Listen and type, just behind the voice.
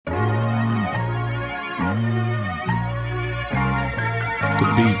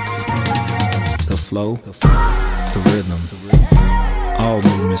beats, the flow, the rhythm. All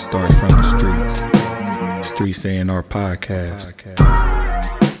movement starts from the streets. Streets saying our podcast.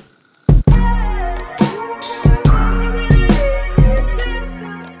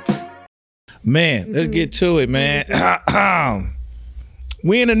 Man, let's get to it, man.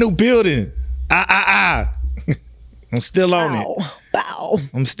 We in a new building. I'm still on it. Bow.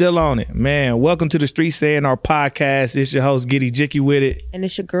 I'm still on it. Man, welcome to the Street Saying Our Podcast. It's your host, Giddy Jicky with it. And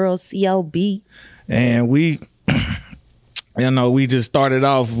it's your girl, CLB. And we, we just started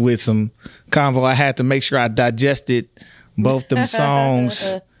off with some convo. I had to make sure I digested both them songs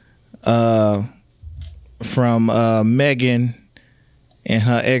from Megan and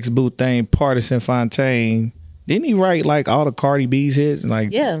her ex-boo thing, Partisan Fontaine. Didn't he write like all the Cardi B's hits?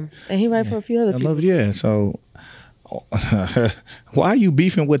 Yeah, and he write for a few other people. So why are you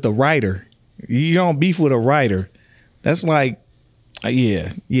beefing with the writer? You don't beef with a writer. That's like,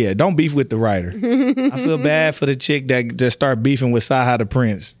 don't beef with the writer. I feel bad for the chick that just start beefing with Saha the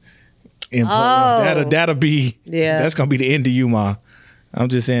Prince. That'll be, that's going to be the end of you, Ma. I'm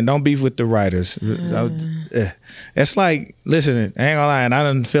just saying, don't beef with the writers. It's like, listen, I ain't gonna lie, and I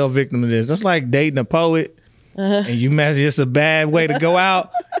done fell victim to this. That's like dating a poet. And you mess, it's a bad way to go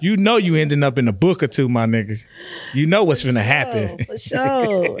out. You know you ending up in a book or two, my nigga. You know what's gonna happen. For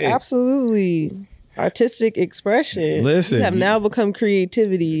sure. Absolutely. Artistic expression. Listen. You have now become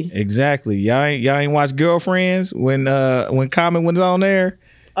creativity. Exactly. Y'all ain't watched Girlfriends when Common was on there?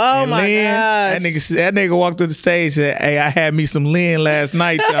 Oh my gosh. That nigga walked to the stage and said, "Hey, I had me some Lynn last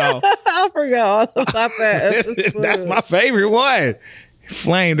night, y'all." I forgot all about that. That's my favorite one.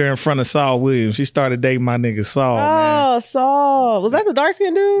 Flamed her in front of Saul Williams. She started dating my nigga Saul. Oh, man. Saul. Was that the dark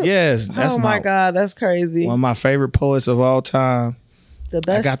skinned dude? Yes. That's my God, that's crazy. One of my favorite poets of all time. The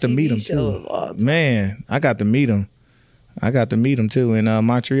best I got to meet him too. Man, I got to meet him. Too in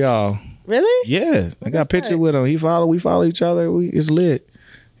Montreal. Really? Yeah. I got a picture with him. We follow each other. It's lit.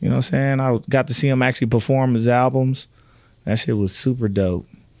 You know what I'm saying? I got to see him actually perform his albums. That shit was super dope.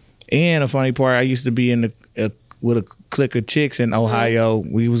 And a funny part, I used to be in with a clique of chicks in Ohio.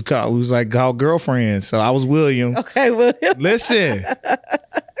 We was called girlfriends. So I was William. Okay, William. Listen,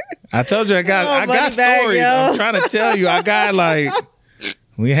 I told you I got stories. I'm trying to tell you,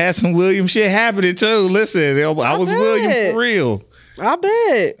 we had some William shit happening too. Listen, I was William for real. I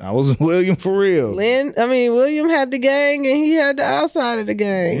bet. I was William for real. William had the gang and he had the outside of the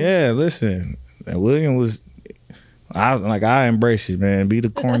gang. Yeah, listen, William was. I embrace it, man. Be the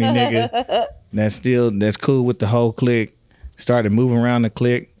corny nigga that's cool with the whole clique. Started moving around the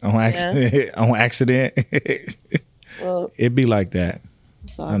clique on accident. Yeah. On accident. Well, it'd be like that,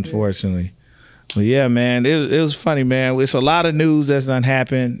 unfortunately. But yeah, man, it was funny, man. It's a lot of news that's done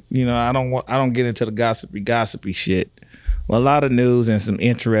happened. You know, I don't get into the gossipy shit. Well, a lot of news and some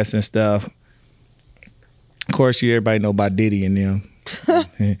interesting stuff. Of course, everybody know about Diddy and them.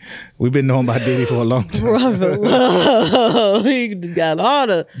 We've been knowing about Diddy for a long time. Brother, love. He got all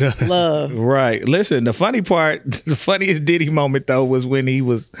the love. Right. Listen, the funniest Diddy moment though was when he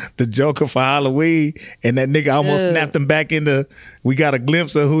was the Joker for Halloween and that nigga almost snapped him back into. We got a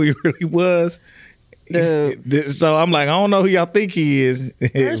glimpse of who he really was. So I'm like, I don't know who y'all think he is.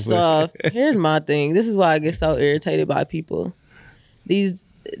 First off, here's my thing. This is why I get so irritated by people. These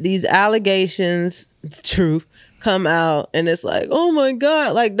allegations, truth, come out and it's like, oh my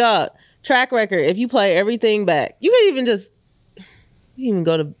God, like dog, track record. If you play everything back, you can even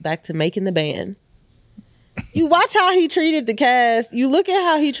go back to making the band. You watch how he treated the cast. You look at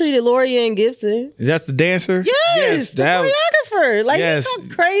how he treated Lorianne Gibson. That's the dancer? Yes, the choreographer. Like, he's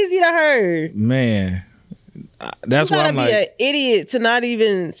so crazy to her. Man, that's why I'm like, you gotta be an idiot to not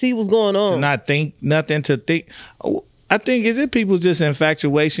even see what's going on. To not think nothing, to think. I think, is it people's just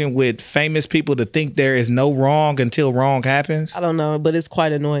infatuation with famous people to think there is no wrong until wrong happens? I don't know, but it's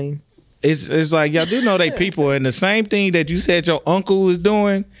quite annoying. It's like, y'all do know they people, and the same thing that you said your uncle is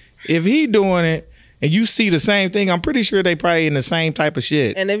doing, if he doing it, and you see the same thing, I'm pretty sure they probably in the same type of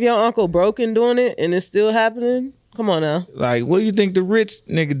shit. And if your uncle broken doing it and it's still happening, come on now. Like, what do you think the rich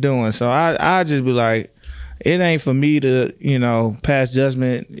nigga doing? So I just be like, it ain't for me to, pass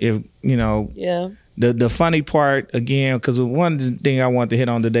judgment if, Yeah. The funny part, again, because one thing I want to hit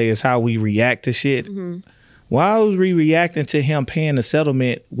on today is how we react to shit. Mm-hmm. Why was we reacting to him paying the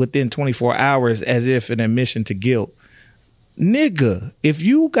settlement within 24 hours as if an admission to guilt? Nigga, if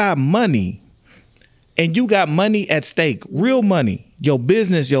you got money and you got money at stake, real money, your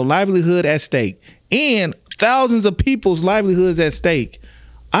business, your livelihood at stake, and thousands of people's livelihoods at stake,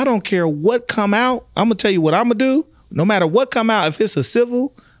 I don't care what come out. I'm going to tell you what I'm going to do. No matter what come out, if it's a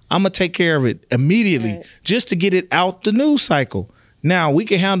civil, I'm going to take care of it immediately just to get it out the news cycle. Now we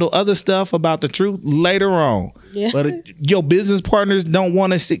can handle other stuff about the truth later on. Yeah. But your business partners don't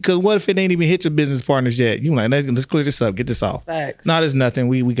want to see. Because what if it ain't even hit your business partners yet? You like, let's clear this up, get this off. Facts. No, there's nothing.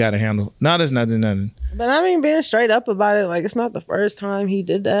 We got to handle. No, there's nothing. But I mean, being straight up about it, like it's not the first time he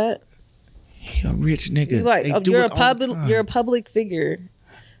did that. He a rich nigga. He's like, you're a public figure.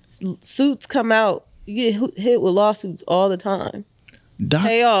 Suits come out. You get hit with lawsuits all the time.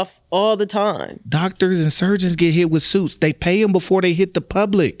 Pay off all the time. Doctors and surgeons get hit with suits. They pay them before they hit the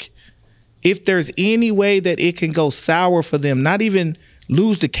public. If there's any way that it can go sour for them, not even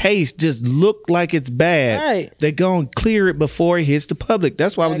lose the case, just look like it's bad, right, they're going to clear it before it hits the public.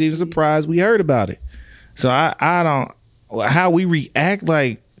 That's why I was even surprised we heard about it. So I don't, how we react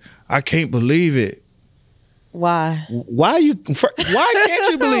like, I can't believe it. Why? Why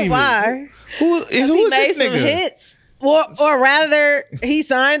can't you believe why? it? Who is this nigga? Some hits? Or rather, he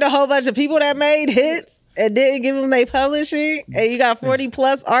signed a whole bunch of people that made hits and didn't give them their publishing. And you got 40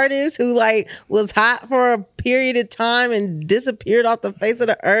 plus artists who like was hot for a period of time and disappeared off the face of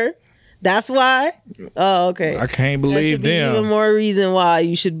the earth. That's why? Oh, okay. I can't believe them. Even more reason why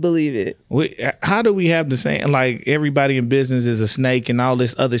you should believe it. How do we have the same, like everybody in business is a snake and all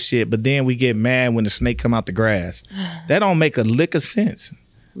this other shit, but then we get mad when the snake come out the grass? That don't make a lick of sense.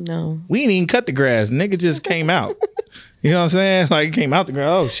 No. We ain't even cut the grass. Nigga just came out. You know what I'm saying? Like he came out the grass.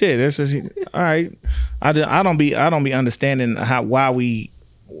 Oh shit. That's just, all right. I don't be understanding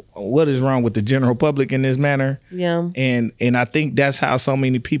what is wrong with the general public in this manner. Yeah. And I think that's how so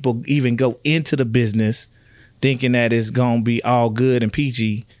many people even go into the business thinking that it's gonna be all good and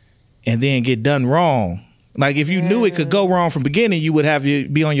peachy and then get done wrong. Like if you knew it could go wrong from the beginning, you would have you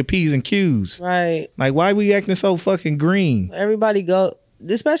be on your P's and Q's. Right. Like why we acting so fucking green? Everybody go,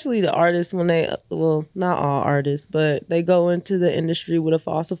 especially the artists when they, well, not all artists, but they go into the industry with a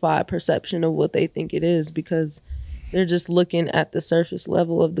falsified perception of what they think it is because they're just looking at the surface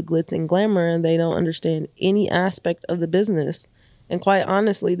level of the glitz and glamour and they don't understand any aspect of the business. And quite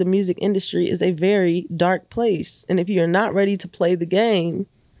honestly, the music industry is a very dark place. And if you're not ready to play the game,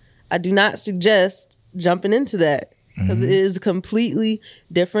 I do not suggest jumping into that because it is a completely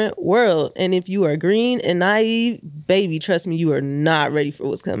different world. And if you are green and naive, baby, trust me, you are not ready for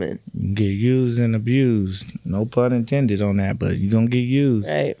what's coming. You get used and abused. No pun intended on that, but you're going to get used.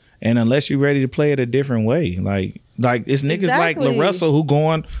 Right. And unless you're ready to play it a different way, like it's niggas like La Russell who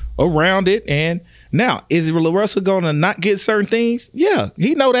going around it. And now, is La Russell going to not get certain things? Yeah,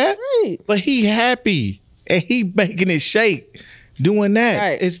 he know that. Right. But he happy and he making it shake doing that.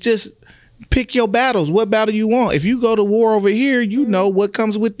 Right. It's just pick your battles. What battle you want? If you go to war over here, you know what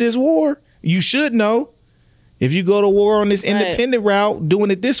comes with this war. You should know. If you go to war on this independent route, doing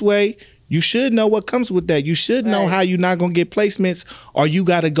it this way, you should know what comes with that. You should know how you're not going to get placements, or you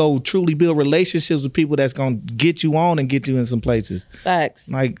got to go truly build relationships with people that's going to get you on and get you in some places. Facts.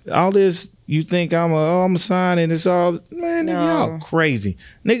 Like all this, you think I'm a sign and it's all, man, No. y'all crazy.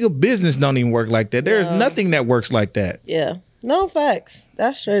 Nigga, business don't even work like that. There's nothing that works like that. Yeah. No, facts.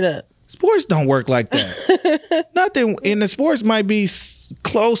 That's straight up. Sports don't work like that. Nothing in the sports might be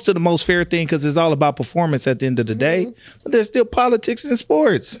close to the most fair thing because it's all about performance at the end of the day. But there's still politics in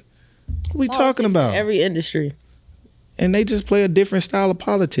sports. What are we talking about? Every industry. And they just play a different style of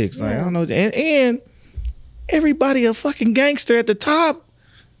politics. Like, I don't know. And everybody a fucking gangster at the top.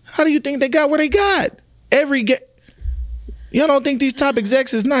 How do you think they got where they got? Y'all don't think these top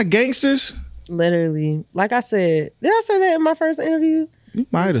execs is not gangsters? Literally. Like I said, did I say that in my first interview? You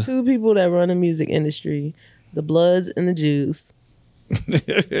might have. Two people that run the music industry, the Bloods and the Jews.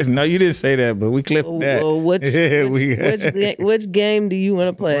 No, you didn't say that, but we clipped that. Well, which game do you want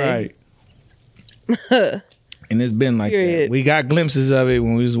to play? Right. And it's been like that. We got glimpses of it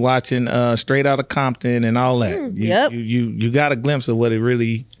when we was watching Straight Outta Compton and all that. You got a glimpse of what it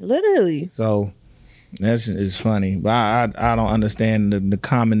really. Literally. So it's funny, but I don't understand the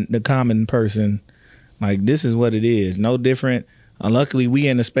common person. Like this is what it is. No different. Luckily, we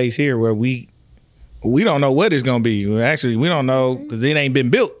in a space here where we don't know what it's gonna be. Actually, we don't know because it ain't been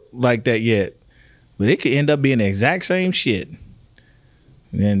built like that yet. But it could end up being the exact same shit.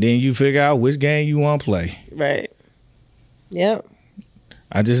 And then you figure out which game you want to play. Right. Yep.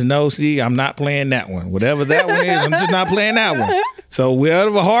 I just know, I'm not playing that one. Whatever that one is, I'm just not playing that one. So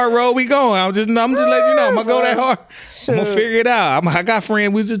whatever hard road we going, I'm just letting you know, I'm gonna go that hard. Sure. I'm gonna figure it out. I got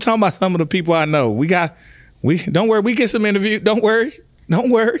friends. We just talking about some of the people I know. Don't worry. We get some interview. Don't worry.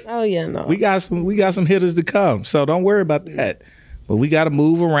 Oh yeah, no. We got some hitters to come. So don't worry about that. But we got to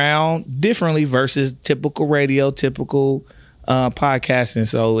move around differently versus typical radio, typical podcasting,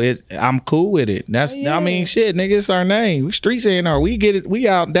 so I'm cool with it. That's I mean, shit, nigga, it's our name. We streets ain't our. We get it. We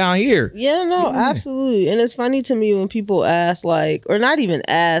out down here. Yeah, no, absolutely. And it's funny to me when people ask, like, or not even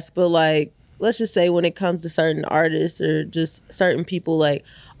ask, but like, let's just say when it comes to certain artists or just certain people, like,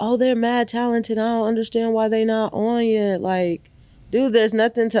 oh, they're mad talented. I don't understand why they not on yet. Like, dude, there's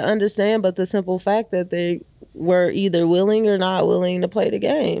nothing to understand but the simple fact that they were either willing or not willing to play the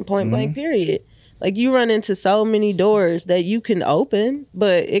game. Point blank, period. Like, you run into so many doors that you can open,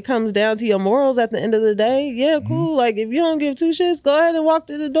 but it comes down to your morals at the end of the day. Yeah, cool. Like, if you don't give two shits, go ahead and walk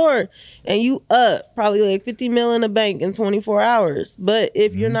through the door. And you up probably like 50 mil in the bank in 24 hours. But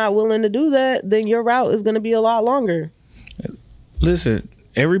if you're not willing to do that, then your route is going to be a lot longer. Listen,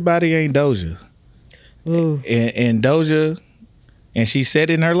 everybody ain't Doja. And Doja, and she said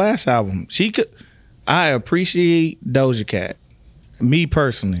in her last album, I appreciate Doja Cat. Me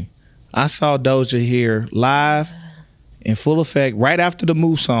personally. I saw Doja here live in full effect right after the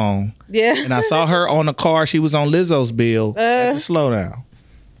Move song. Yeah. And I saw her on the car. She was on Lizzo's bill at the Slowdown.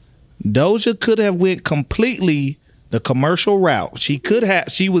 Doja could have went completely the commercial route. She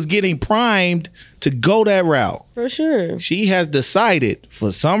was getting primed to go that route. For sure. She has decided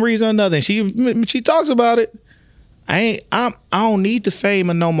for some reason or another, and she talks about it. I don't need the fame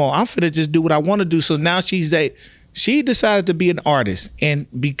or no more. I'm finna just do what I want to do. So now she decided to be an artist, and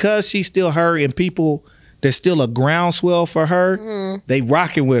because she's still her and people, there's still a groundswell for her. They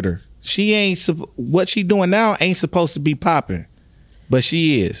rocking with her. What she doing now ain't supposed to be popping, but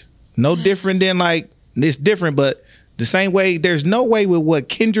she is. No different than like it's different, but the same way. There's no way with what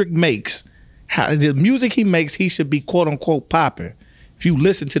Kendrick makes, the music he makes, he should be quote unquote popping. If you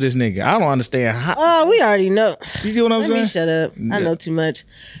listen to this nigga, I don't understand how. Oh, we already know. You get what I'm saying? Let me shut up. I know too much.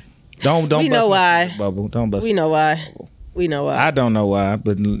 Don't. We know why. Bubble. Don't bust. We know why. We know why. I don't know why,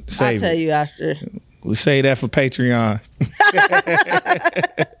 but I'll tell you after. We say that for Patreon.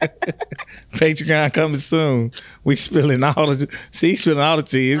 Patreon coming soon. We spilling all the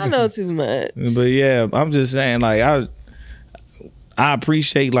tea. I know too much. But yeah, I'm just saying, like I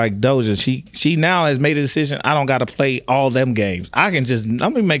appreciate like Doja. She now has made a decision. I don't got to play all them games. I'm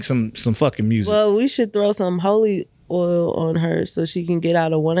gonna make some fucking music. Well, we should throw some holy oil on her so she can get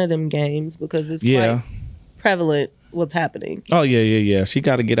out of one of them games because it's quite prevalent what's happening. Oh yeah. She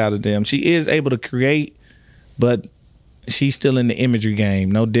got to get out of them. She is able to create, but she's still in the imagery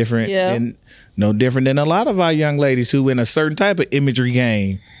game. No different than a lot of our young ladies who in a certain type of imagery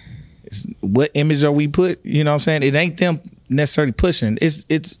game. What image are we put? You know what I'm saying? It ain't them necessarily pushing.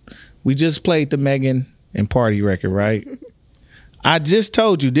 It's we just played the Megan and Party record, right? I just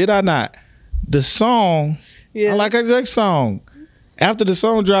told you, did I not? The song, I like that song. After the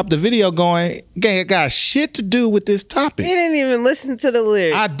song dropped, the video going, it got shit to do with this topic. You didn't even listen to the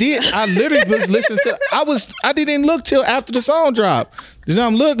lyrics. I did. I literally was listening to. I didn't look till after the song dropped. Then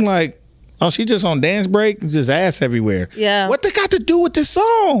I'm looking like, oh, she just on dance break, just ass everywhere. Yeah. What they got to do with this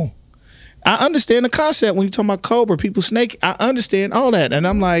song? I understand the concept when you talking about Cobra, people snake. I understand all that, and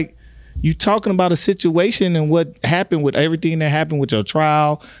I'm like, you talking about a situation and what happened with everything that happened with your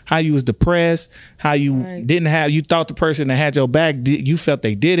trial, how you was depressed, how you you thought the person that had your back, you felt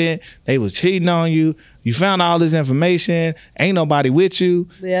they didn't, they was cheating on you, you found all this information, ain't nobody with you,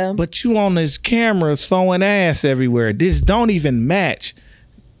 but you on this camera throwing ass everywhere. This don't even match.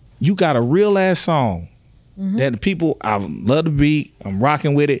 You got a real ass song that the people, I love the beat, I'm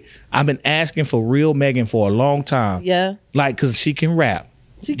rocking with it. I've been asking for real Megan for a long time. Yeah. Like, cause she can rap.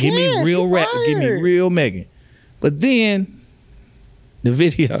 Give me real rap. Give me real Megan. But then the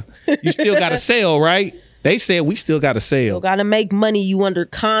video, you still got to sell, right? They said we still got to sell. Still got to make money. You under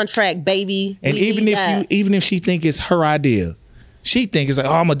contract, baby. And even if she think it's her idea, she think it's like,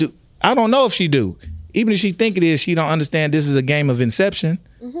 oh, I'm gonna do. I don't know if she do. Even if she think it is, she don't understand this is a game of Inception.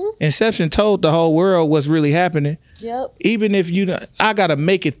 Inception told the whole world what's really happening. Yep. Even if I gotta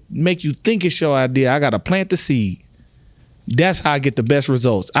make you think it's your idea. I gotta plant the seed. That's how I get the best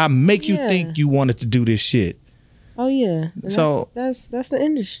results. I make you think you wanted to do this shit. Oh yeah. And so that's the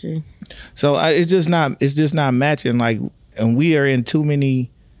industry. So it's just not matching. Like, and we are in too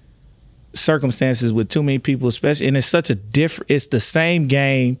many circumstances with too many people, especially, and it's such a different. It's the same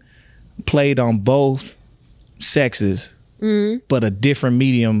game played on both sexes, but a different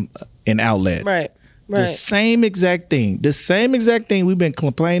medium and outlet. Right. The same exact thing. The same exact thing we've been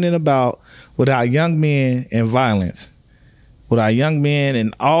complaining about with our young men and violence. With our young men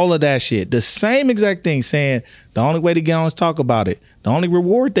and all of that shit. The same exact thing, saying the only way to get on is talk about it. The only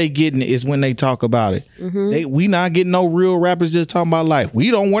reward they getting is when they talk about it. We not getting no real rappers just talking about life.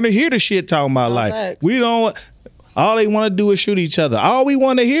 We don't want to hear the shit talking about life. Facts. We don't. All they want to do is shoot each other. All we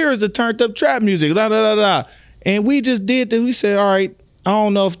want to hear is the turned up trap music. Da da da da. And we just did that. We said, all right, I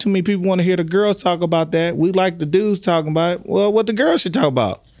don't know if too many people want to hear the girls talk about that. We like the dudes talking about it. Well, what the girls should talk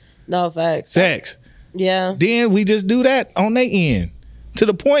about? No, facts. Sex. Yeah. Then we just do that on their end. To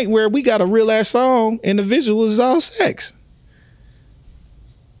the point where we got a real ass song and the visuals is all sex.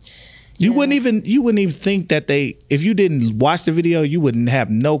 You wouldn't even think that if you didn't watch the video, you wouldn't have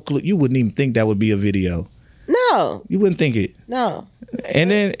no clue. You wouldn't even think that would be a video. No. You wouldn't think it. No.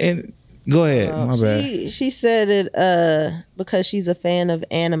 And go ahead. My bad. She said it because she's a fan of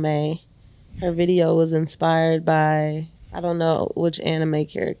anime. Her video was inspired by, I don't know which anime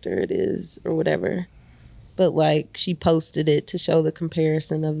character it is or whatever. But like she posted it to show the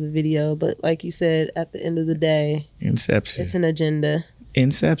comparison of the video. But like you said, at the end of the day, Inception. It's an agenda.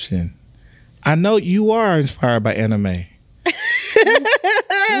 Inception. I know you are inspired by anime.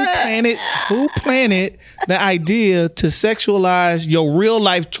 Who planted the idea to sexualize your real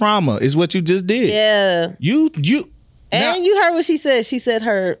life trauma is what you just did. Yeah. You and you heard what she said. She said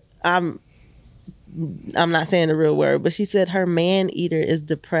I'm not saying the real word, but she said her man eater is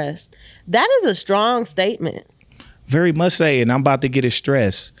depressed. That is a strong statement. Very much so, and I'm about to get it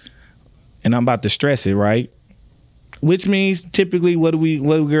stressed. And I'm about to stress it, right? Which means typically what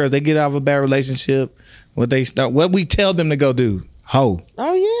do girls, they get out of a bad relationship, what we tell them to go do. Ho.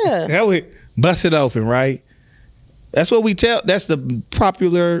 Oh yeah. Hell, we bust it open, right? That's what we tell. That's the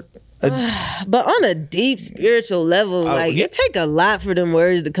popular. But on a deep spiritual level, it take a lot for them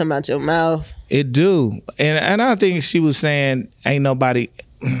words to come out your mouth. It do, and I think she was saying ain't nobody.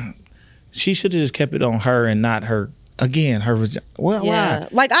 She should have just kept it on her and not her. Again, her vagina. Well, yeah. why?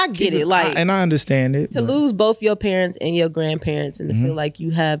 Like I get it. Like, and I understand it. To lose both your parents and your grandparents, and to feel like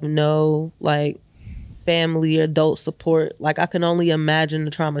you have no family or adult support. Like I can only imagine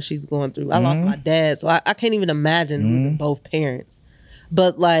the trauma she's going through. I lost my dad, so I can't even imagine losing both parents.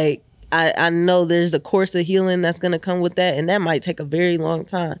 But like I know there's a course of healing that's gonna come with that, and that might take a very long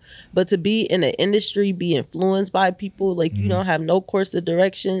time. But to be in an industry, be influenced by people, like you don't have no course of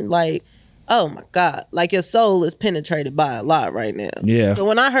direction, like oh my God, like your soul is penetrated by a lot right now. Yeah. So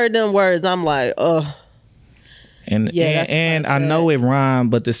when I heard them words, I'm like, oh. And I know it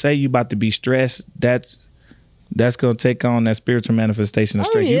rhymed, but to say you about to be stressed, that's gonna take on that spiritual manifestation of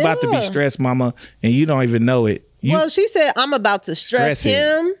stress. Yeah. You about to be stressed, mama, and you don't even know it. Well, she said I'm about to stress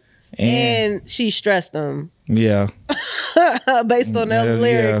him, and she stressed him. Yeah. Based on them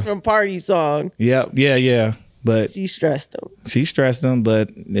lyrics from Party Song. Yep. Yeah. But she stressed him.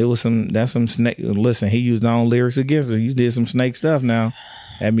 But it was some snake. Listen, he used his own lyrics against her. You did some snake stuff now.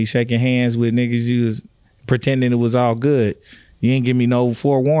 Had me shaking hands with niggas you was pretending it was all good. You ain't give me no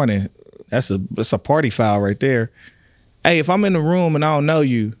forewarning. That's a party foul right there. Hey, if I'm in the room and I don't know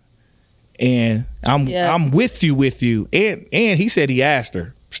you and I'm with you, and he said he asked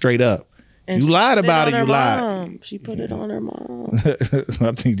her straight up. And you lied about it, you lied. She put it on her mom.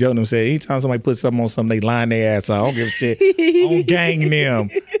 I think Jonah said, anytime somebody puts something on something, they lying their ass off. I don't give a shit. On gang them.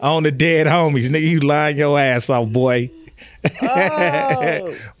 On the dead homies. Nigga, you lying your ass off, boy.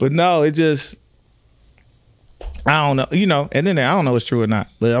 Oh. But no, it just, I don't know, and then I don't know if it's true or not,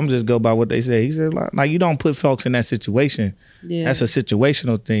 but I'm just go by what they say. He said, like you don't put folks in that situation. Yeah. That's a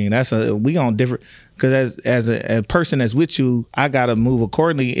situational thing. We on different, because as a person that's with you, I got to move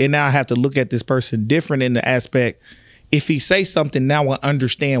accordingly. And now I have to look at this person different in the aspect. If he say something, now I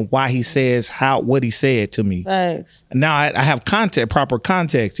understand why he says what he said to me. Thanks. Now I have proper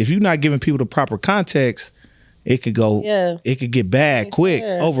context. If you're not giving people the proper context, it could go, it could get bad quick.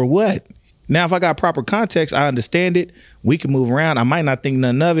 Over what? Now, if I got proper context, I understand it. We can move around. I might not think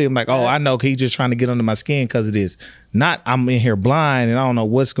nothing of it. I'm like, oh, I know he's just trying to get under my skin because of this. Not I'm in here blind and I don't know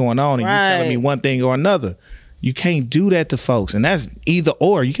what's going on and you're telling me one thing or another. You can't do that to folks. And that's either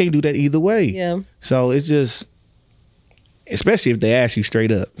or. You can't do that either way. Yeah. So it's just, especially if they ask you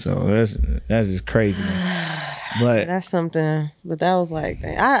straight up. So that's just crazy, man. But that's something. But that was like,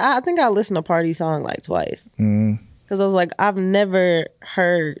 I think I listened to Party Song like twice. Because I was like, I've never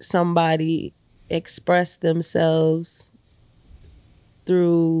heard somebody express themselves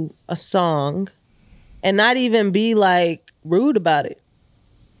through a song and not even be like rude about it.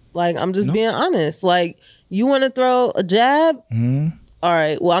 Like, I'm just being honest. Like, you want to throw a jab? All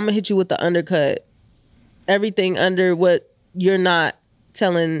right, well, I'm going to hit you with the undercut. Everything under what you're not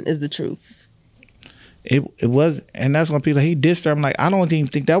telling is the truth. It was, and that's when people, he dissed her. I'm like, I don't even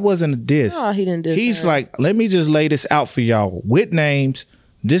think that wasn't a diss. No, he didn't diss He's her. like, let me just lay this out for y'all with names.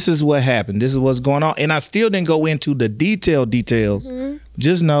 This is what happened. This is what's going on. And I still didn't go into the details.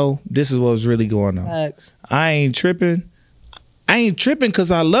 Just know this is what was really going on. Facts. I ain't tripping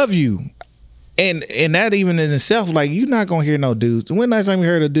because I love you. And that even in itself, like, you're not going to hear no dudes. When last time you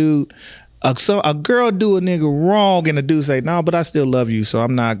heard a dude, a girl do a nigga wrong and a dude say, no, but I still love you, so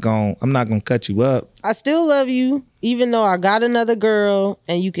I'm not gonna cut you up. I still love you, even though I got another girl,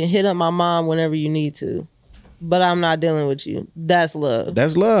 and you can hit up my mom whenever you need to. But I'm not dealing with you. That's love.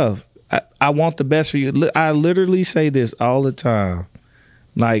 That's love. I want the best for you. I literally say this all the time.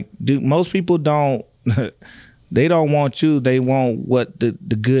 Like, most people don't. They don't want you. They want what the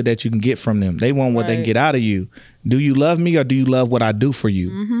good that you can get from them. They want what they can get out of you. Do you love me or do you love what I do for you?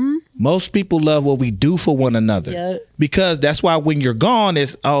 Mm-hmm. Most people love what we do for one another. Yep. Because that's why when you're gone,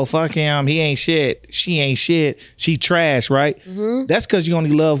 it's, oh, fuck him. He ain't shit. She ain't shit. She trash, right? Mm-hmm. That's because you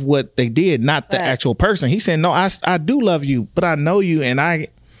only love what they did, not the actual person. He said, no, I do love you, but I know you and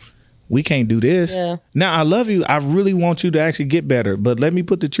we can't do this. Yeah. Now, I love you. I really want you to actually get better, but let me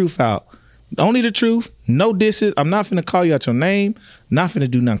put the truth out. Only the truth, no disses. I'm not finna call you out your name. Not finna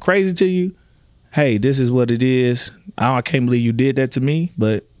do nothing crazy to you. Hey, this is what it is. I can't believe you did that to me,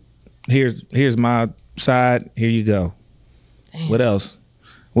 but here's my side. Here you go. Damn. What else?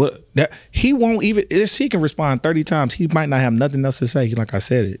 He won't even, if he can respond 30 times, he might not have nothing else to say. Like I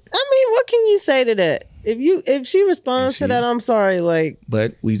said it. I mean, what can you say to that? If she responds to that, I'm sorry. Like,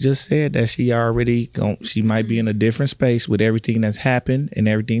 but we just said that she might be in a different space with everything that's happened and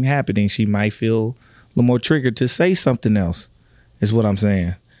everything happening. She might feel a little more triggered to say something else. Is what I'm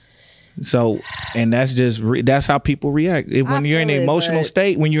saying. So, and that's how people react. When you're in an emotional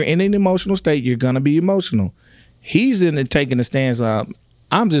state, you're gonna be emotional. He's taking the stance of,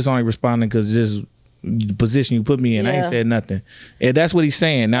 I'm just only responding because this is the position you put me in. I ain't said nothing. And that's what he's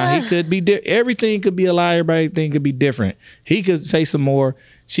saying. Now he could be everything could be a liar, but everything could be different. He could say some more.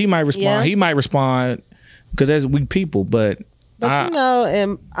 She might respond. Yeah. He might respond because that's weak people. But I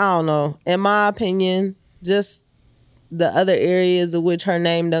don't know. In my opinion, just the other areas of which her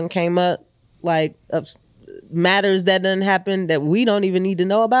name done came up, like matters that done happen that we don't even need to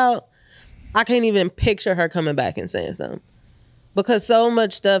know about. I can't even picture her coming back and saying something. Because so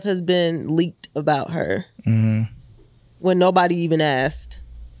much stuff has been leaked about her when nobody even asked.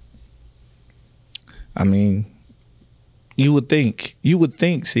 I mean, you would think,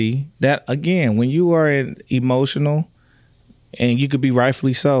 see, that again, when you are emotional, and you could be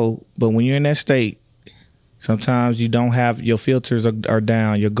rightfully so, but when you're in that state, sometimes you don't have, your filters are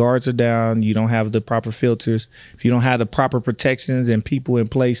down, your guards are down, you don't have the proper filters. If you don't have the proper protections and people in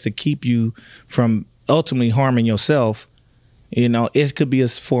place to keep you from ultimately harming yourself, it could be a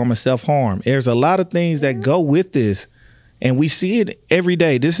form of self-harm. There's a lot of things that go with this, and we see it every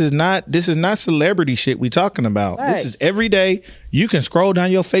day. This is not celebrity shit we talking about. Right. This is every day. You can scroll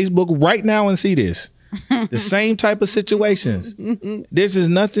down your Facebook right now and see this. The same type of situations. This is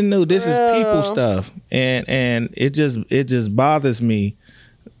nothing new. This is people stuff, and it just bothers me.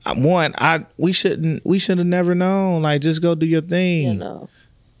 We should have never known. Like, just go do your thing.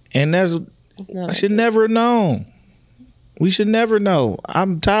 And I should never have known. We should never know.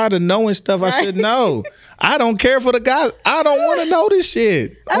 I'm tired of knowing stuff I should know. I don't care for the guys. I don't want to know this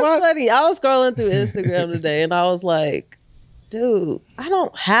shit. That's funny. I was scrolling through Instagram today and I was like, dude, I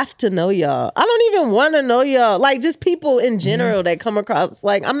don't have to know y'all. I don't even want to know y'all. Like, just people in general that come across.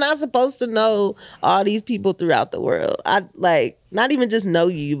 Like, I'm not supposed to know all these people throughout the world. I not even just know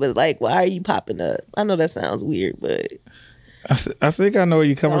you, but like, why are you popping up? I know that sounds weird, but I think I know where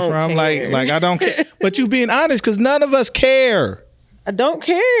you're coming from. Care. Like I don't care. But you being honest, because none of us care. I don't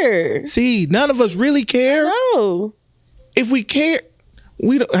care. See, none of us really care. No. If we care,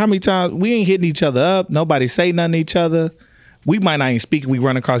 how many times we ain't hitting each other up? Nobody say nothing to each other. We might not even speak if we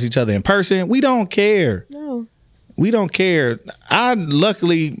run across each other in person. We don't care. No. We don't care. I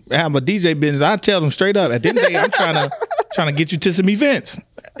luckily have a DJ business. I tell them straight up. At the end of the day, I'm trying to get you to some events.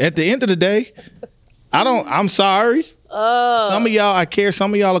 At the end of the day, I'm sorry. Some of y'all I care.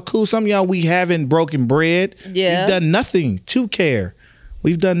 Some of y'all are cool. Some of y'all we haven't broken bread. Yeah. We've done nothing to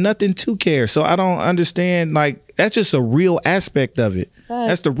care. So I don't understand. Like, that's just a real aspect of it.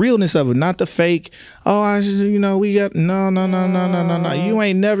 That's the realness of it, not the fake. Oh, we got no. You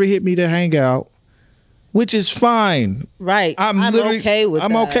ain't never hit me to hang out, which is fine. Right. I'm okay with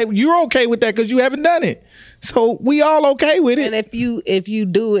that. I'm okay. You're okay with that because you haven't done it. So we all okay with it. And if you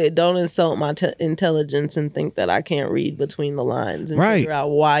do it, don't insult my intelligence and think that I can't read between the lines and figure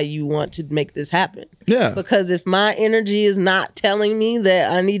out why you want to make this happen. Yeah. Because if my energy is not telling me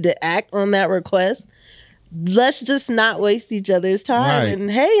that I need to act on that request, let's just not waste each other's time. Right.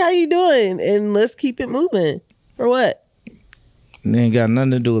 And hey, how you doing? And let's keep it moving. For what? It ain't got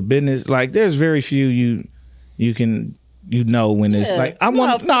nothing to do with business. Like, there's very few you can when it's like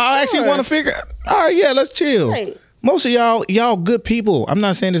I actually want to figure. All right, yeah, let's chill. Right. Most of y'all good people. I'm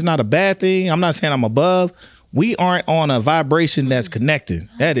not saying it's not a bad thing. I'm not saying I'm above. We aren't on a vibration that's connecting.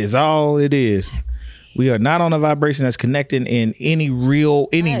 That is all it is. We are not on a vibration that's connecting in any real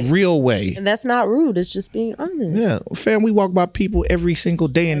way. And that's not rude. It's just being honest. Yeah, fam, we walk by people every single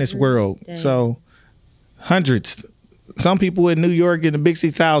day in this world. So hundreds. Some people in New York in the big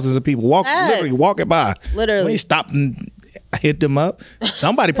city, thousands of people literally walking by. Literally. We stopped and hit them up.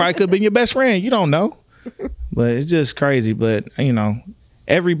 Somebody probably could have been your best friend. You don't know. But it's just crazy. But, you know,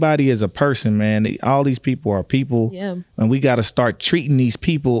 everybody is a person, man. All these people are people. Yeah. And we got to start treating these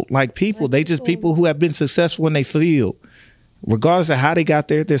people like people. They just people who have been successful in their field. Regardless of how they got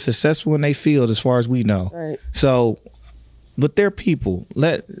there, they're successful in their field as far as we know. Right. So, but they're people.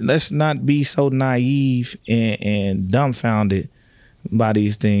 Let's not be so naive and dumbfounded by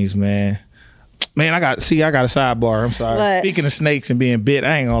these things, man. Man, I got a sidebar. I'm sorry. What? Speaking of snakes and being bit,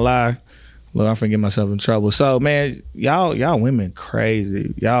 I ain't gonna lie. Look, I'm finna get myself in trouble. So, man, y'all women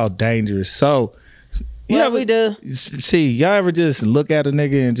crazy. Y'all dangerous. So, we do. See, y'all ever just look at a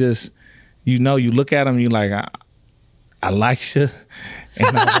nigga and just, you look at him and you like, I like you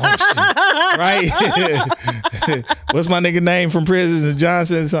and I want you. Right? What's my nigga name from prison?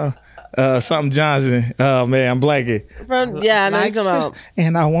 Johnson? Something Johnson. Oh, man, I'm blanking. I know you're talking about.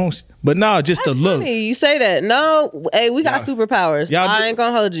 And I want you. But no, just That's the look. Funny. You say that. No, hey, we got superpowers. I ain't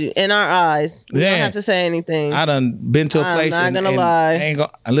gonna hold you in our eyes. We don't have to say anything. I done been to a place. I'm not gonna lie.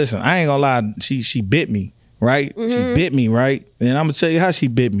 Listen, I ain't gonna lie. She bit me, right? Mm-hmm. She bit me, right? And I'm gonna tell you how she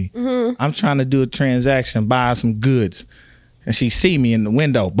bit me. Mm-hmm. I'm trying to do a transaction, buy some goods, and she see me in the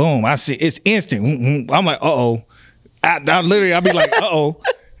window. Boom! I see it's instant. I'm like, uh-oh. I'll be like, uh-oh.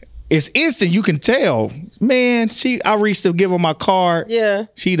 It's instant. You can tell. Man, I reached to give her my card. Yeah.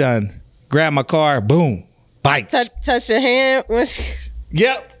 She done grabbed my card. Boom. Bites. Touch your hand when she...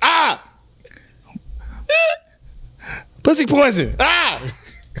 Yep. Ah. Pussy poison. Ah.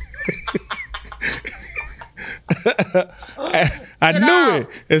 I knew it.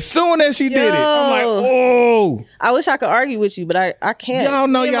 As soon as she did it, I'm like, oh. I wish I could argue with you, but I can't. Y'all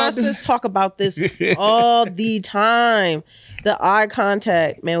know y'all my sis talk about this all the time. The eye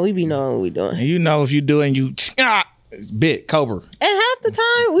contact, man, we be knowing what we doing. And you know if you doing it's bit cobra. And half the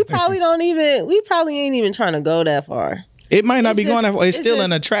time we probably ain't even trying to go that far. It might not be going that far. It's still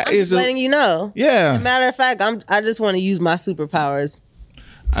in a trap. I'm just letting you know. Yeah. As a matter of fact, I just want to use my superpowers.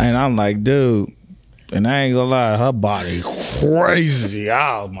 And I'm like, dude, and I ain't gonna lie, her body crazy.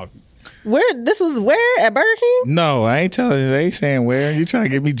 Oh my. This was at Burger King? No, I ain't telling you. I ain't saying where. You trying to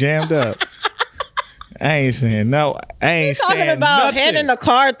get me jammed up. I ain't saying no. I ain't saying talking about nothing. handing the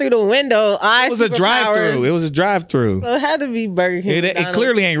card through the window. It was a drive-through. It was a drive-through. So it had to be Burger King. It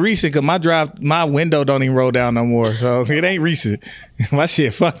clearly ain't recent because my window don't even roll down no more. So it ain't recent. My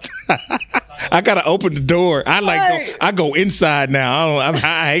shit fucked. I gotta open the door. I go inside now.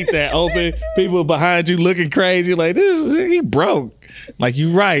 I hate that open. People behind you looking crazy like he broke. Like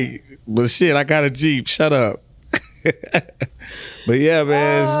you right, but shit, I got a Jeep. Shut up. But yeah,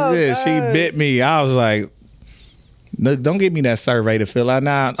 man, she bit me. I was like, look, don't give me that survey to fill out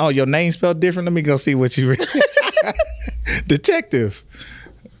now. Oh, your name spelled different? Let me go see what you read. Detective.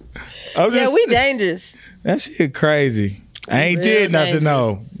 We dangerous. That shit crazy. I ain't did nothing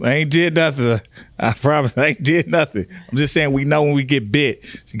though. I ain't did nothing. I promise I ain't did nothing. I'm just saying we know when we get bit,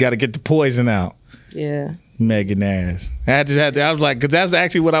 you got to get the poison out. Yeah. Megan ass. I was like, because that's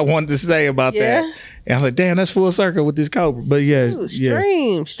actually what I wanted to say about that. And I was like, damn, that's full circle with this cobra. But yeah,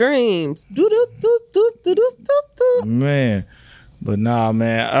 streams. Man, but nah,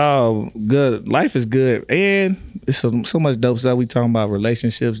 man. Oh, good. Life is good, and it's so much dope stuff. We talking about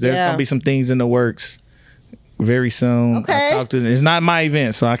relationships. There's gonna be some things in the works very soon. Okay. It's not my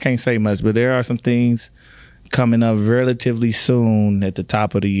event, so I can't say much. But there are some things coming up relatively soon at the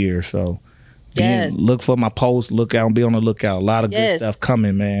top of the year. So. Look for my post. Be on the lookout. A lot of good stuff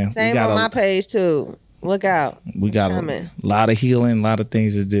coming, man. Same on my page too. Look out. We got a lot of healing, a lot of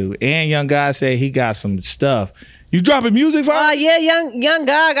things to do. And young guy said he got some stuff. You dropping music for? Yeah, young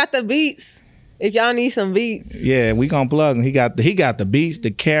guy got the beats. If y'all need some beats, yeah, we gonna plug him. He got the beats,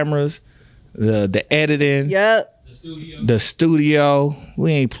 the cameras, the editing. Yep. The studio.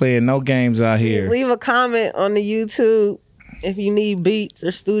 We ain't playing no games out here. Leave a comment on the YouTube if you need beats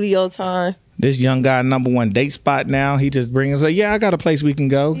or studio time. This young guy, #1 date spot now. He just brings us, I got a place we can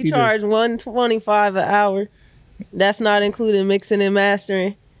go. He charge $125 an hour. That's not including mixing and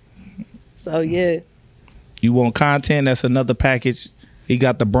mastering. So yeah. You want content? That's another package. He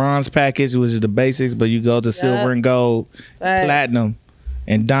got the bronze package, which is the basics, but you go to silver and gold, platinum,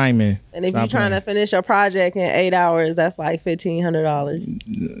 and diamond. And if you're trying to finish a project in 8 hours, that's like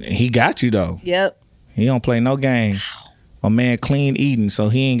 $1,500. He got you though. Yep. He don't play no game. My man clean eating, so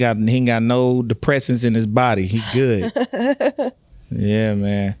he ain't got no depressants in his body. He good. Yeah,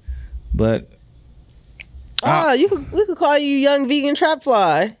 man. But we could call you Young Vegan Trap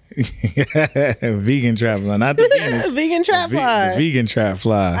Fly. Vegan Trap Fly, not the Venus. Vegan Trap Fly. The Vegan Trap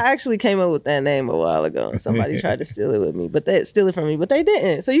Fly. I actually came up with that name a while ago, and somebody tried to steal it with me, but they steal it from me, but they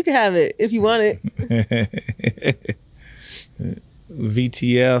didn't. So you can have it if you want it.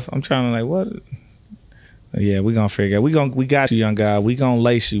 VTF. I'm trying to what? Yeah, we gonna figure out. We got you, young guy. We gonna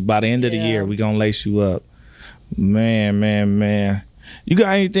lace you by the end of the year. We gonna lace you up. Man. You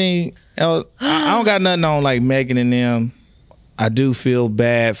got anything else? I don't got nothing on like Megan and them. I do feel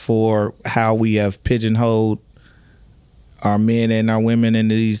bad for how we have pigeonholed our men and our women in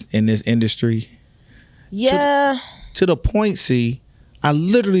this industry. Yeah. To the point, I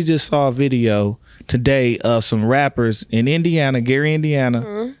literally just saw a video today of some rappers in Indiana, Gary, Indiana.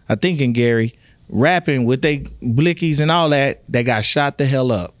 Mm-hmm. I think in Gary, rapping with they blickies and all that. They got shot the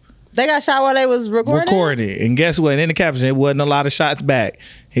hell up. They got shot while they was recording? And guess what? In the caption, it wasn't a lot of shots back.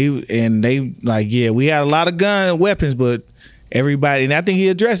 They we had a lot of gun weapons, but everybody, and I think he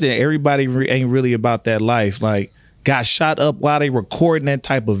addressed it, everybody ain't really about that life. Like, got shot up while they recording that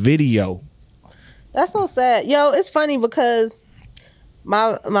type of video. That's so sad. Yo, it's funny because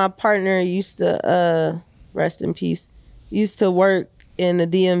my partner used to, rest in peace, used to work in the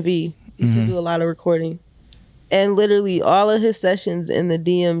DMV. Used to do a lot of recording. And literally all of his sessions in the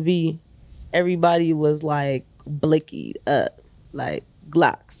DMV, everybody was like blickied up, like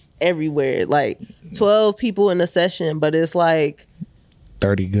Glocks everywhere. Like 12 people in a session, but it's like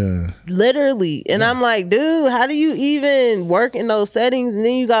 30 guns. Literally. And I'm like, dude, how do you even work in those settings? And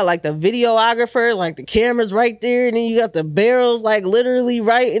then you got like the videographer, like the camera's right there. And then you got the barrels like literally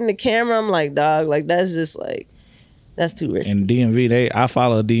right in the camera. I'm like, dog, like that's just like, that's too risky. And DMV, I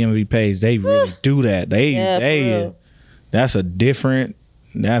follow a DMV page. They really do that. That's a different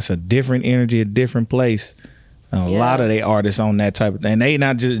energy, a different place. A lot of they artists on that type of thing. They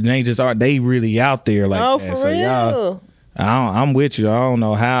just art. They really out there like that. For real. Y'all, I'm with you. I don't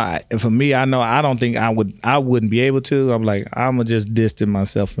know how. For me, I don't think I wouldn't be able to. I'm like, I'm gonna just distance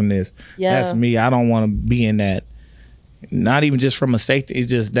myself from this. Yeah. That's me. I don't want to be in that. Not even just from a safety.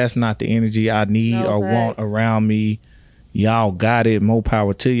 It's just that's not the energy I need or want around me. Y'all got it. More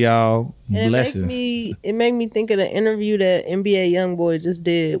power to y'all. And blessings. It made me think of the interview that NBA YoungBoy just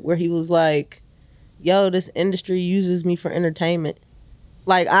did, where he was like, "Yo, this industry uses me for entertainment.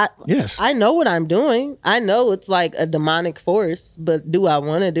 Like I know what I'm doing. I know it's like a demonic force, but do I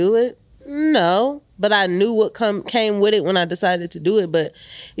want to do it? No. But I knew what came with it when I decided to do it. But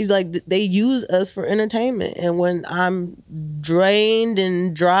he's like, they use us for entertainment. And when I'm drained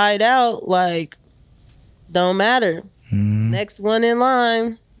and dried out, like, don't matter. Next one in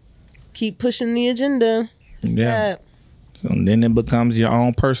line, keep pushing the agenda. Sad. So then it becomes your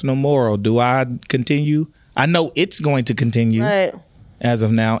own personal moral. Do I continue? I know it's going to continue. Right. As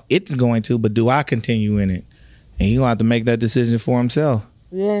of now, it's going to, but do I continue in it? And he's going to have to make that decision for himself.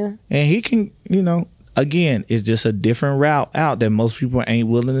 Yeah. And he can, again, it's just a different route out that most people ain't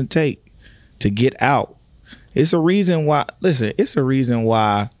willing to take to get out. It's a reason why,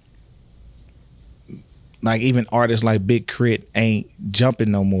 like even artists like Big Crit ain't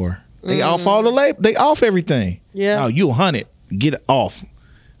jumping no more. They off all the label. They off everything. Yeah. No, you 100. Get it off.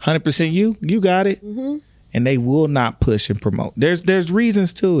 100% you got it. Mm-hmm. And they will not push and promote. There's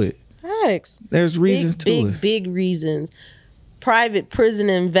reasons to it. Facts. There's reasons to it. Big reasons. Private prison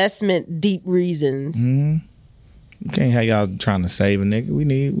investment, deep reasons. Mm-hmm. You can't have y'all trying to save a nigga. We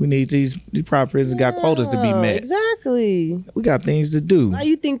need these private prisons got quotas to be met. Exactly. We got things to do. Why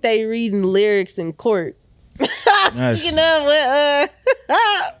you think they reading lyrics in court? Speaking of,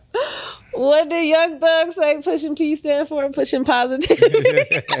 what did Young Thug say? Pushing P stand for? Pushing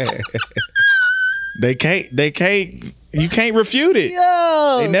positivity. They can't. You can't refute it.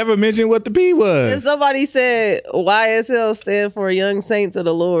 Yo. They never mentioned what the P was. And somebody said YSL stand for Young Saints of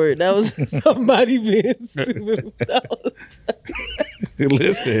the Lord. That was somebody being stupid.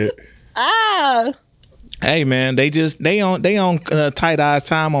 Listen. Hey man, they on Tight Eyes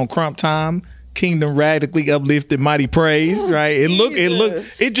time on Crump time. Kingdom radically uplifted, mighty praise. Right?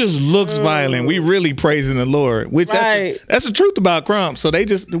 It just looks violent. We really praising the Lord, which that's the truth about Crump. So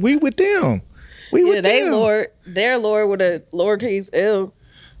we with them. Their Lord with a lowercase L.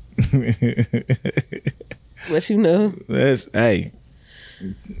 What you know?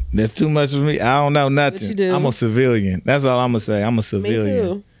 That's too much for me. I don't know nothing. What you do? I'm a civilian. That's all I'm gonna say. I'm a civilian. Me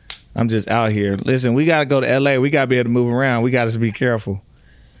too. I'm just out here. Listen, we gotta go to LA. We gotta be able to move around. We gotta be careful.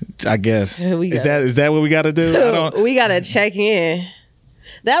 I guess. Is that what we gotta do? We gotta check in.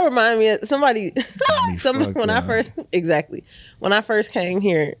 That reminded me of somebody. fucked When I up. first came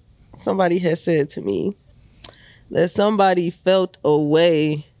here, somebody had said to me that somebody felt a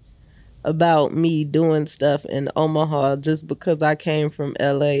way about me doing stuff in Omaha just because I came from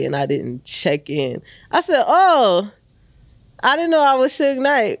LA and I didn't check in. I said, "Oh, I didn't know I was Suge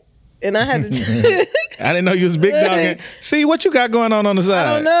Knight." And I had to I didn't know you was big dogging. See what you got going on the side.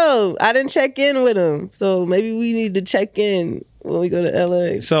 I don't know. I didn't check in with him. So maybe we need to check in when we go to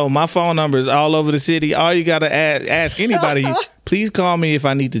LA. So my phone number is all over the city. All you got to ask anybody, please call me if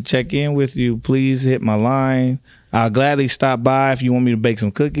I need to check in with you. Please hit my line. I'll gladly stop by if you want me to bake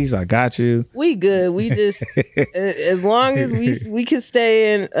some cookies. I got you. We good. We just as long as we can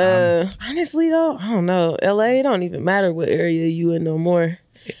stay in. Honestly though, I don't know. LA, it don't even matter what area you in no more.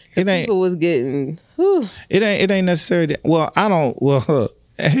 It ain't. People was getting. Whew. It ain't necessarily. Well, I don't. Well,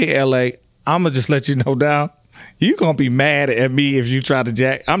 hey LA, I'ma just let you know now. You gonna be mad at me if you try to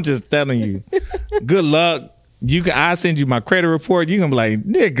jack. I'm just telling you. Good luck. I send you my credit report. You gonna be like,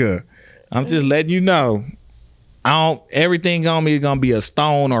 nigga. I'm just letting you know. Everything on me is gonna be a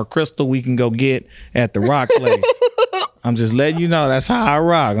stone or crystal we can go get at the rock place. I'm just letting you know that's how I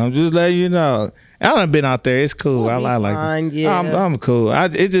rock. I'm just letting you know. I done been out there. It's cool. I like it. Yeah. I'm cool.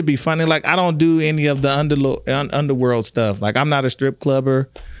 It just be funny. Like I don't do any of the underworld stuff. Like I'm not a strip clubber.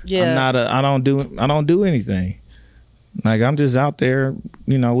 Yeah. I don't do anything. Like I'm just out there.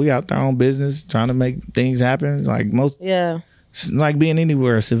 You know, we out there on business trying to make things happen. Like most. Yeah. Like being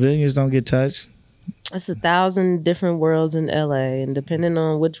anywhere, civilians don't get touched. It's 1,000 different worlds in LA, and depending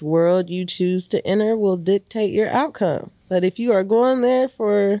on which world you choose to enter will dictate your outcome. But if you are going there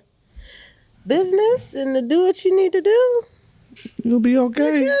for business and to do what you need to do, you'll be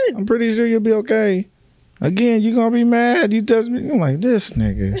okay. I'm pretty sure you'll be okay. Again, you're gonna be mad. You touch me. I'm like, this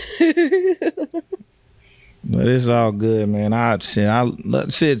nigga. But it's all good, man.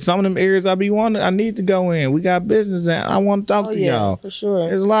 Shit, some of them areas I need to go in. We got business and I want to talk to y'all. For sure.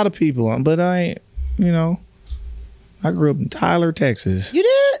 There's a lot of people, but I ain't, I grew up in Tyler, Texas. You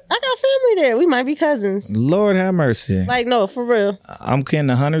did? I got family there. We might be cousins. Lord have mercy. Like, no, for real. I'm kin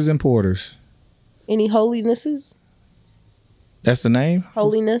to Hunters and Porters. Any holinesses? That's the name?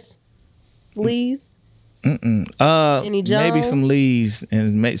 Holiness? Lees? Any Jones? Maybe some Lees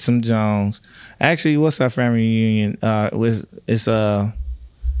and some Jones. Actually, what's our family reunion? It's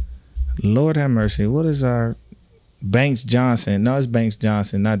Lord have mercy. What is our Banks Johnson? No, it's Banks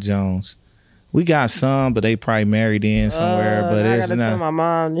Johnson, not Jones. We got some, but they probably married in somewhere. But I it's gotta tell my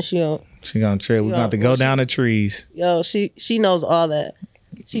mom that she gonna trip. We're gonna have to go down the trees. Yo, she knows all that.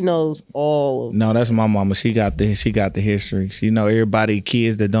 She knows all of No, that's my mama. She got the history. She know everybody,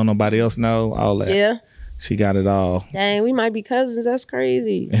 kids that don't nobody else know, all that. Yeah. She got it all. Dang, we might be cousins. That's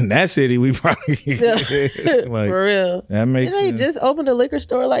crazy. In that city, we probably like, for real. That makes sense. They just opened a liquor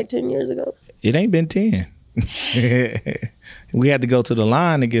store like 10 years ago. It ain't been 10. We had to go to the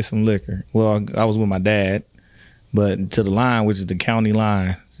line to get some liquor. Well, I was with my dad, but to the line, which is the county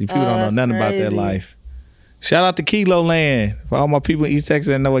line. See, people don't know nothing about that life. Shout out to Kilo Land. For all my people in East Texas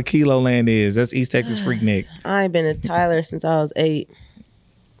that know what Kilo Land is. That's East Texas Freaknik. I ain't been to Tyler since I was 8.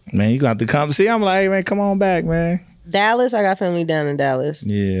 Man, you got to come. See, I'm like, hey, man, come on back, man. Dallas, I got family down in Dallas.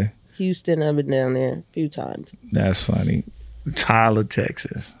 Yeah. Houston, I've been down there a few times. That's funny. Tyler,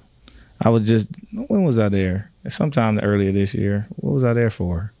 Texas. When was I there? Sometime earlier this year. What was I there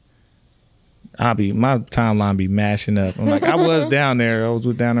for? My timeline be mashing up. I'm like, I was down there. I was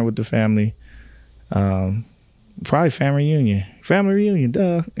down there with the family. Probably family reunion,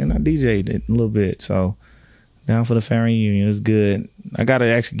 duh. And I DJ'd it a little bit. So down for the family reunion. It was good. I got to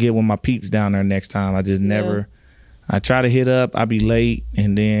actually get with my peeps down there next time. I just never, I try to hit up. I be late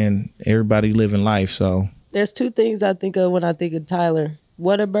and then everybody living life. So there's 2 things I think of when I think of Tyler.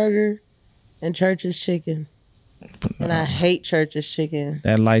 Whataburger and Church's Chicken. And I hate Church's Chicken.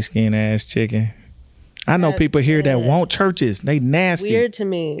 That light-skinned ass chicken. I know people here that want Church's. They nasty. Weird to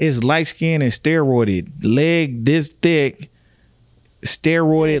me. It's light-skinned and steroided. Leg this thick,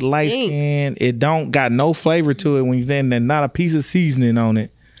 steroided, light-skinned. It don't got no flavor to it when you then there's not a piece of seasoning on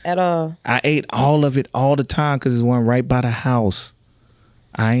it. At all. I ate all of it all the time because it's one right by the house.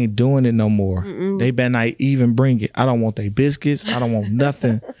 I ain't doing it no more. They better not even bring it. I don't want their biscuits. I don't want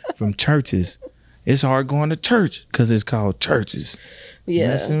nothing from Church's. It's hard going to church because it's called Church's. Yeah.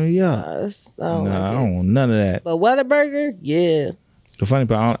 Messing me up. I I don't want none of that. But Whataburger, yeah. The funny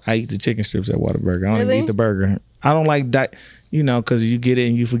part, I eat the chicken strips at Whataburger. I don't even eat the burger. I don't like because you get it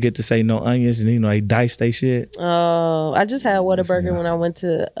and you forget to say no onions and they dice they shit. Oh, I just had Whataburger when I went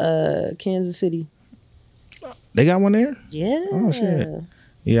to Kansas City. They got one there? Yeah. Oh shit.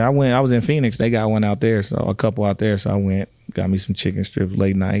 Yeah, I was in Phoenix. They got one out there, so a couple out there. So I went, got me some chicken strips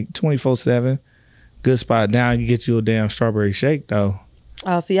late night, 24/7. Good spot down. You get you a damn strawberry shake though.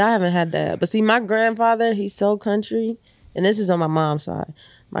 Oh, see, I haven't had that. But see, my grandfather, he's so country, and this is on my mom's side.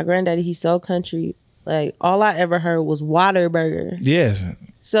 My granddaddy, he's so country. Like, all I ever heard was Whataburger. Yes.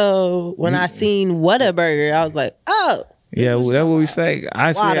 So when I seen Whataburger, I was like, oh. Yeah, that's what we say.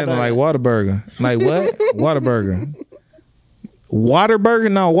 I say it like Whataburger. Like what? Whataburger.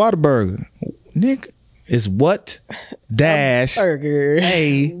 Waterburger? No, Whataburger. Nick, it's what? Dash Burger.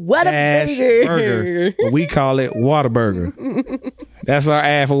 A dash burger. But we call it Whataburger. That's our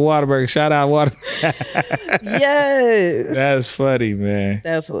ad for Whataburger. Shout out Water. Yes. That's funny, man.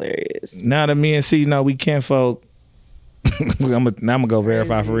 That's hilarious. Now that me and C know we kinfolk, I'm gonna go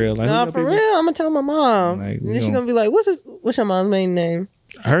verify for real. Like, no, for real. I'm gonna tell my mom. Like, and then she's gonna be like, what's your mom's maiden name?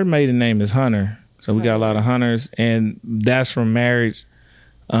 Her maiden name is Hunter. So we got a lot of Hunters, and that's from marriage.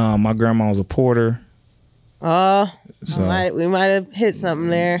 My grandma was a porter. Oh, so we might have hit something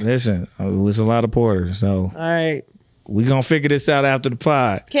there. Listen, it's a lot of porters. So all right, we gonna figure this out after the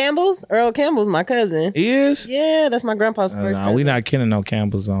pod. Campbell's, Earl Campbell's my cousin. He is? Yeah, that's my grandpa's first cousin. We not kidding no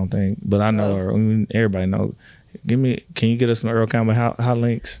Campbell's, I don't think, but I know her. I mean, everybody knows. Can you get us some Earl Campbell hot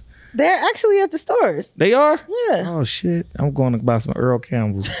links? They're actually at the stores. They are? Yeah. Oh shit! I'm going to buy some Earl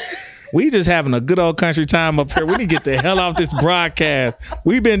Campbell's. We just having a good old country time up here. We need to get the hell off this broadcast.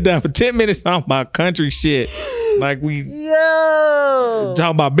 We've been done for 10 minutes talking about country shit. Like talking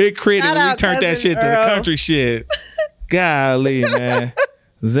about Big Crit and we turned that shit to the country shit. Golly, man.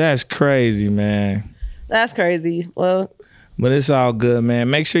 That's crazy, man. That's crazy. Well, but it's all good, man.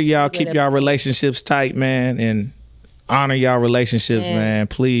 Make sure y'all keep y'all relationships tight, man, and honor y'all relationships, man.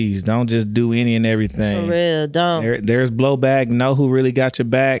 Please don't just do any and everything. For real, don't. There's blowback. Know who really got your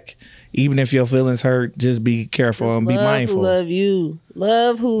back. Even if your feelings hurt, just be careful and be mindful. Love who love you.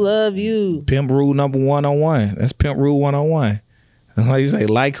 Love who love you. Pimp rule number 101. That's pimp rule 101. Like you say,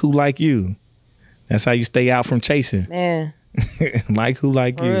 like who like you. That's how you stay out from chasing. Man. Like who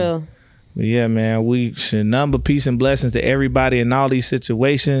like you. Real. But yeah, man, we should number peace and blessings to everybody in all these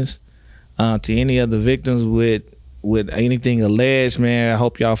situations. To any of the victims with anything alleged, man, I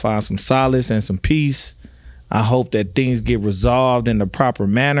hope y'all find some solace and some peace. I hope that things get resolved in the proper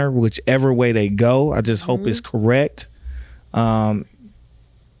manner, whichever way they go. I just hope it's correct. To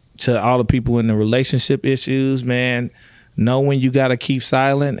all the people in the relationship issues, man, know when you got to keep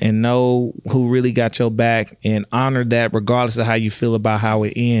silent and know who really got your back and honor that regardless of how you feel about how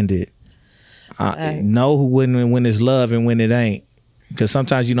it ended. Know when it's love and when it ain't. Because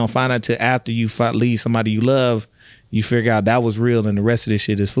sometimes you don't find out till after you leave somebody you love, you figure out that was real and the rest of this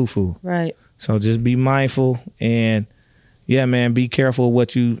shit is foo-foo. Right. So just be mindful and yeah, man, be careful of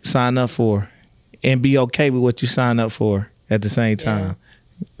what you sign up for and be okay with what you sign up for at the same time.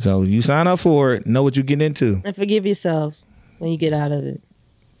 Yeah. So you sign up for it, know what you get into. And forgive yourself when you get out of it.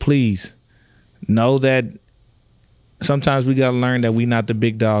 Please know that sometimes we got to learn that we not the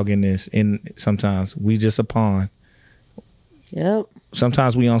big dog in this. And sometimes we just a pawn. Yep.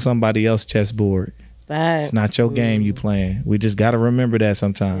 Sometimes we on somebody else's chessboard. Right. It's not your game you playing. We just got to remember that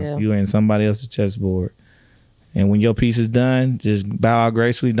sometimes. Yeah. You in somebody else's chessboard. And when your piece is done, just bow out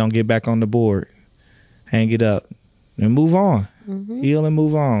gracefully. Don't get back on the board. Hang it up. And move on. Mm-hmm. Heal and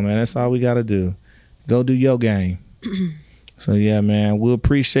move on, man. That's all we got to do. Go do your game. So, yeah, man. We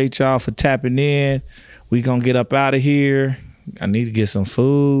appreciate y'all for tapping in. We going to get up out of here. I need to get some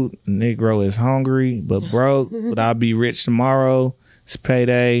food. Negro is hungry but broke. But I'll be rich tomorrow. It's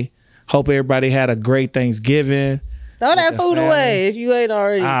payday. Hope everybody had a great Thanksgiving. Throw that food away if you ain't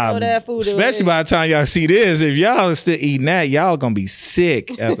already. Throw that food away. Especially by the time y'all see this. If y'all are still eating that, y'all gonna be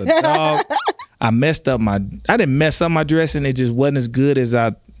sick as a dog. I didn't mess up my dressing. It just wasn't as good as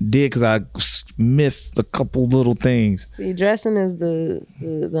I did because I missed a couple little things. See, dressing is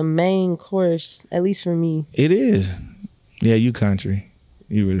the main course, at least for me. It is. Yeah, you country.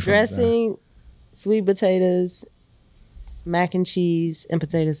 You really dressing, sweet potatoes, mac and cheese, and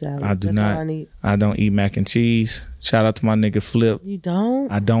potato salad. That's all I need. I don't eat mac and cheese. Shout out to my nigga Flip. You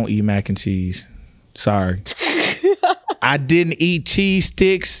don't? I don't eat mac and cheese. Sorry. I didn't eat cheese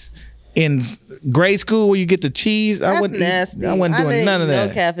sticks in grade school where you get the cheese. That's nasty. I wasn't doing none of that.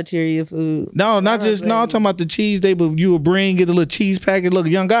 No cafeteria food. No, I'm talking about the cheese you would bring, get a little cheese packet. Look, a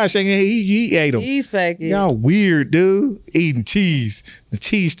young guy shaking his head, he ate them. Cheese packets. Y'all weird, dude. Eating cheese. The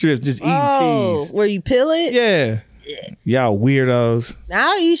cheese strips, just eating cheese. Where you peel it? Yeah. Y'all weirdos.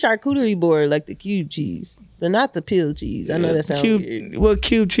 Now I eat charcuterie board like the cube cheese, but not the peeled cheese. I know that sounds weird. Well,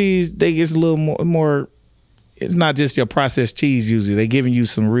 cube cheese, it's a little more. it's not just your processed cheese usually. They giving you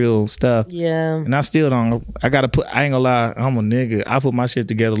some real stuff. Yeah. And I still don't, I ain't gonna lie, I'm a nigga. I put my shit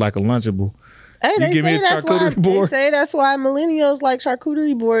together like a Lunchable. Hey, You give me a charcuterie board? They say that's why millennials like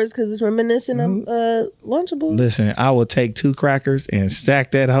charcuterie boards, because it's reminiscent of Lunchables. Listen, I will take 2 crackers and stack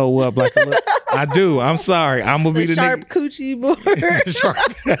that hoe up like a little, I do. I'm sorry. I'm gonna be the sharp nigga. coochie board.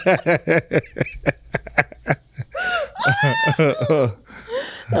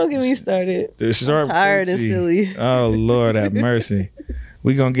 Don't get me started. The sharp I'm tired and coochie. silly. Oh Lord have mercy.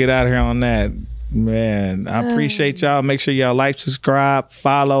 We gonna get out of here on that. Man, I appreciate y'all. Make sure y'all like, subscribe,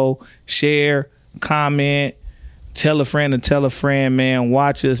 follow, share, comment, tell a friend and tell a friend, man.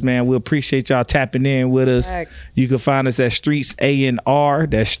 Watch us, man. We appreciate y'all tapping in with us. Thanks. You can find us at Streets A&R.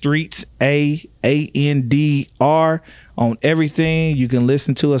 That's Streets AANDR on everything. You can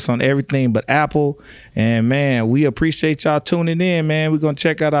listen to us on everything but Apple. And man, we appreciate y'all tuning in, man. We're gonna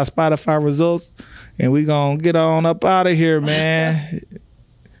check out our Spotify results and we're gonna get on up out of here, man.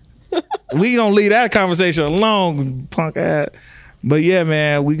 We gonna leave that conversation alone, punk ass. But yeah,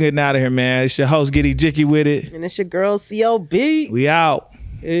 man, we getting out of here, man. It's your host, Giddy Jicky with it. And it's your girl, C.O.B. We out.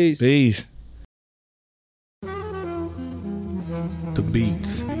 Peace. Peace. The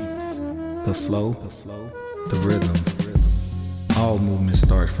beats, the flow, the rhythm. All movement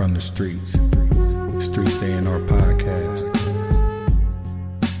starts from the streets. Streets A&R Podcast.